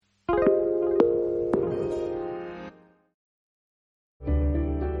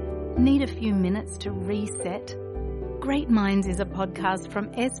Need a few minutes to reset? Great Minds is a podcast from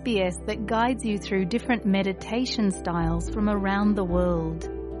SBS that guides you through different meditation styles from around the world.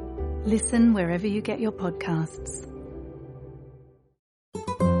 Listen wherever you get your podcasts.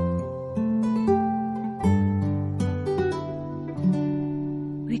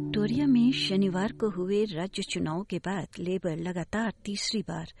 Victoria में शनिवार को हुए राज्य चुनाव के बाद labour लगातार तीसरी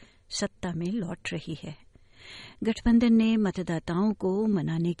बार सत्ता में लौट रही है। गठबंधन ने मतदाताओं को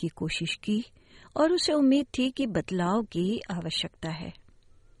मनाने की कोशिश की और उसे उम्मीद थी कि बदलाव की आवश्यकता है।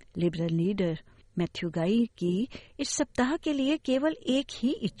 लिबरल लीडर मैथ्यू गाई की इस सप्ताह के लिए केवल एक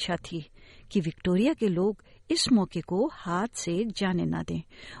ही इच्छा थी कि विक्टोरिया के लोग इस मौके को हाथ से जाने न दें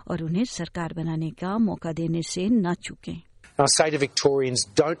और उन्हें सरकार बनाने का मौका देने से न चूकें। I say to Victorians,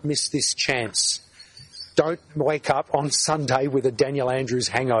 don't miss this chance. Don't wake up on Sunday with a Daniel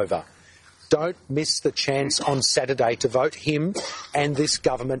Andrews hangover. Don't miss the chance on Saturday to vote him and this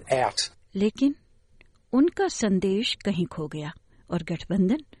government out. लेकिन उनका संदेश कहीं खो गया और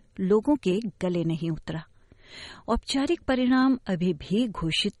गठबंधन लोगों के गले नहीं उतरा। औपचारिक परिणाम अभी भी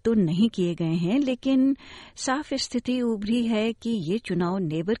घोषित तो नहीं किए गए हैं, लेकिन साफ स्थिति उभरी है कि ये चुनाव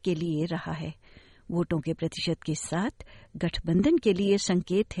लेबर के लिए रहा है। वोटों के प्रतिशत के साथ गठबंधन के लिए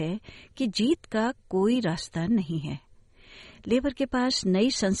संकेत है कि जीत का कोई रास्ता नहीं है। लेबर के पास नई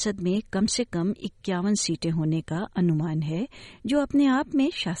संसद में कम से कम 51 सीटें होने का अनुमान है, जो अपने आप में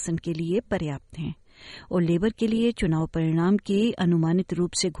शासन के लिए पर्याप्त हैं। और लेबर के लिए चुनाव परिणाम की अनुमानित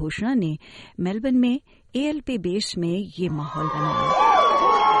रूप से घोषणा ने मेलबर्न में ALP बेस में ये माहौल बनाया।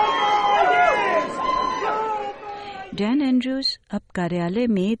 डैन एंड्रूज अब कार्यालय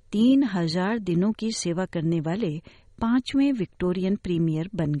में 3000 दिनों की सेवा करने वाले 5वें विक्टोरियन प्रीमियर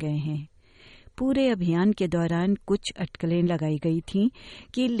बन गए हैं। पूरे अभियान के दौरान कुछ अटकलें लगाई गई थीं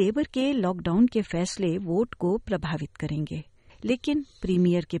कि लेबर के लॉकडाउन के फैसले वोट को प्रभावित करेंगे, लेकिन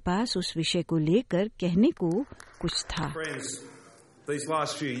प्रीमियर के पास उस विषय को लेकर कहने को कुछ था। These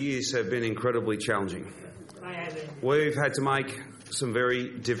last few years have been incredibly challenging. We've had to make some very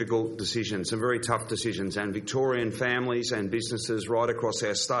difficult decisions, some very tough decisions, and Victorian families and businesses right across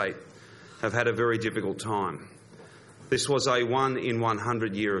our state have had a very difficult time. This was a 1 in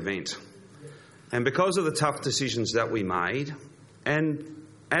 100 year event. And because of the tough decisions that we made, and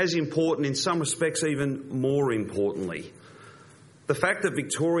as important in some respects even more importantly, the fact that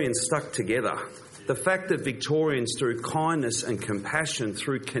Victorians stuck together, the fact that Victorians through kindness and compassion,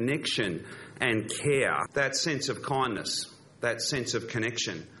 through connection and care, that sense of kindness, that sense of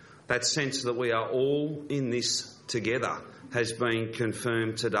connection, that sense that we are all in this together has been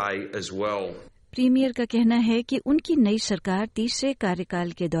confirmed today as well. Premiere का कहना है कि उनकी नई सरकार तीसरे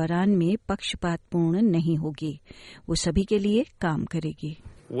कार्यकाल के दौरान में पक्षपातपूर्ण नहीं होगी, वो सभी के लिए काम करेगी।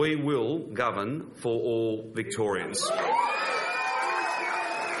 We will govern for all Victorians.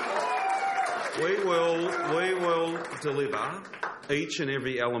 We will deliver each and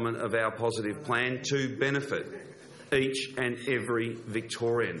every element of our positive plan to benefit each and every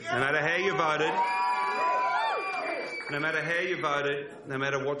Victorian. No matter how you voted, no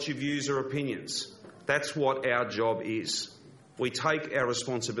matter what your views or opinions, that's what our job is. We take our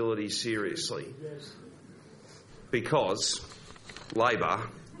responsibility seriously because Labor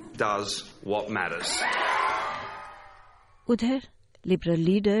does what matters. उधर liberal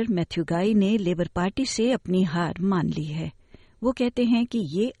leader Matthew गाई ने labour party से अपनी हार मान ली है। वो कहते हैं कि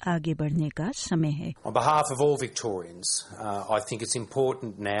ये आगे बढ़ने का समय है। On behalf of all Victorians, I think it's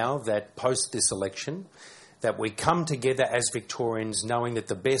important now that post this election that we come together as Victorians knowing that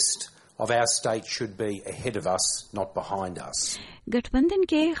the best of our state should be ahead of us, not behind us. गठबंधन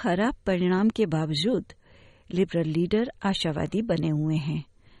के खराब परिणाम के बावजूद liberal leader आशावादी बने हुए हैं।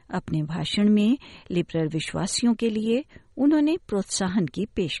 अपने भाषण में लिबरल विश्वासियों के लिए उन्होंने प्रोत्साहन की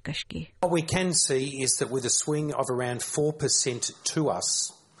पेशकश की। What we can see is that with a swing of around 4% to us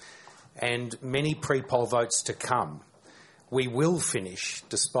and many pre-poll votes to come, we will finish,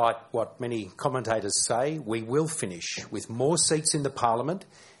 despite what many commentators say, we will finish with more seats in the Parliament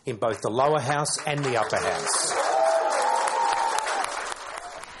in both the lower house and the upper house.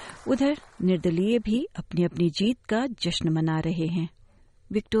 उधर निर्दलीय भी अपनी अपनी जीत का जश्न मना रहे हैं।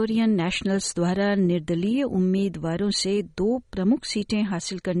 विक्टोरियन नेशनल्स द्वारा निर्दलीय उम्मीदवारों से 2 प्रमुख सीटें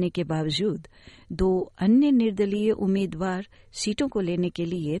हासिल करने के बावजूद 2 अन्य निर्दलीय उम्मीदवार सीटों को लेने के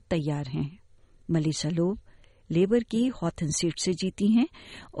लिए तैयार हैं। मलिसा लोब लेबर की हॉथन सीट से जीती हैं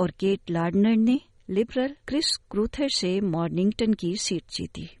और केट लार्डनर ने लिबरल क्रिस क्रूथर से मॉर्निंगटन की सीट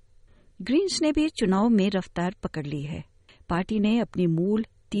जीती। ग्रीन्स ने भी चुनाव में रफ्तार पकड़ ली है। पार्टी ने अपनी मूल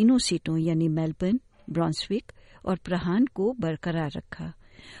 3 सीटों यानी मेलबर्न, ब्रॉन्सविक और प्रहान को बरकरार रखा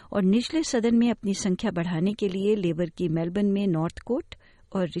और निचले सदन में अपनी संख्या बढ़ाने के लिए लेबर की मेलबर्न में नॉर्थकोट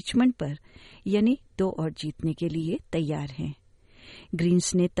और रिचमंड पर यानी 2 और जीतने के लिए तैयार हैं।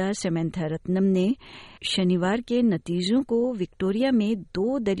 ग्रीन्स नेता समंथा रत्नम ने शनिवार के नतीजों को विक्टोरिया में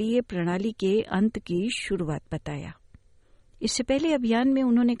 2 दलीय प्रणाली के अंत की शुरुआत बताया। इससे पहले अभियान में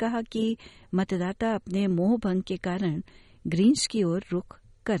उन्होंने कहा कि मतदाता अपने मोह भंग के कारण ग्रीन्स की ओर रुख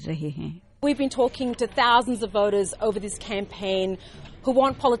कर रहे हैं। We've been talking to thousands of voters over this campaign who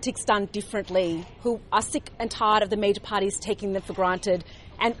want politics done differently, who are sick and tired of the major parties taking them for granted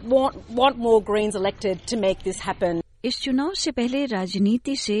and want more Greens elected to make this happen. इस चुनाव से पहले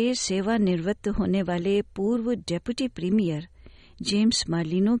राजनीति से सेवानिवृत्त होने वाले पूर्व डेप्यूटी प्रीमियर जेम्स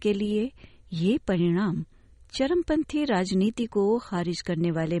मार्लिनो के लिए ये परिणाम चरमपंथी राजनीति को खारिज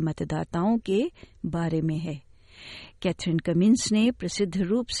करने वाले मतदाताओं के बारे में है। कैथरीन कमिंस ने प्रसिद्ध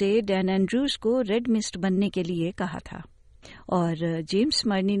रूप से डैन एंड्रूज को रेड मिस्ट बनने के लिए कहा था और जेम्स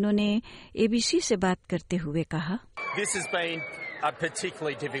मार्लिनो ने एबीसी से बात करते हुए कहा, This has been a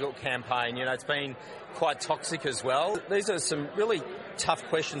particularly difficult campaign. You know, it's been quite toxic as well. These are some really tough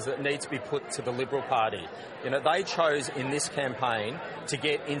questions that need to be put to the Liberal Party. You know, they chose in this campaign to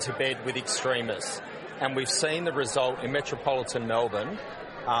get into bed with extremists. And we've seen the result in metropolitan Melbourne,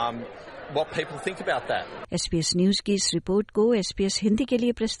 what people think about that. SBS news की इस report को SBS Hindi के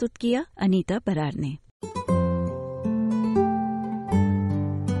लिए प्रस्तुत किया अनीता बरार ने।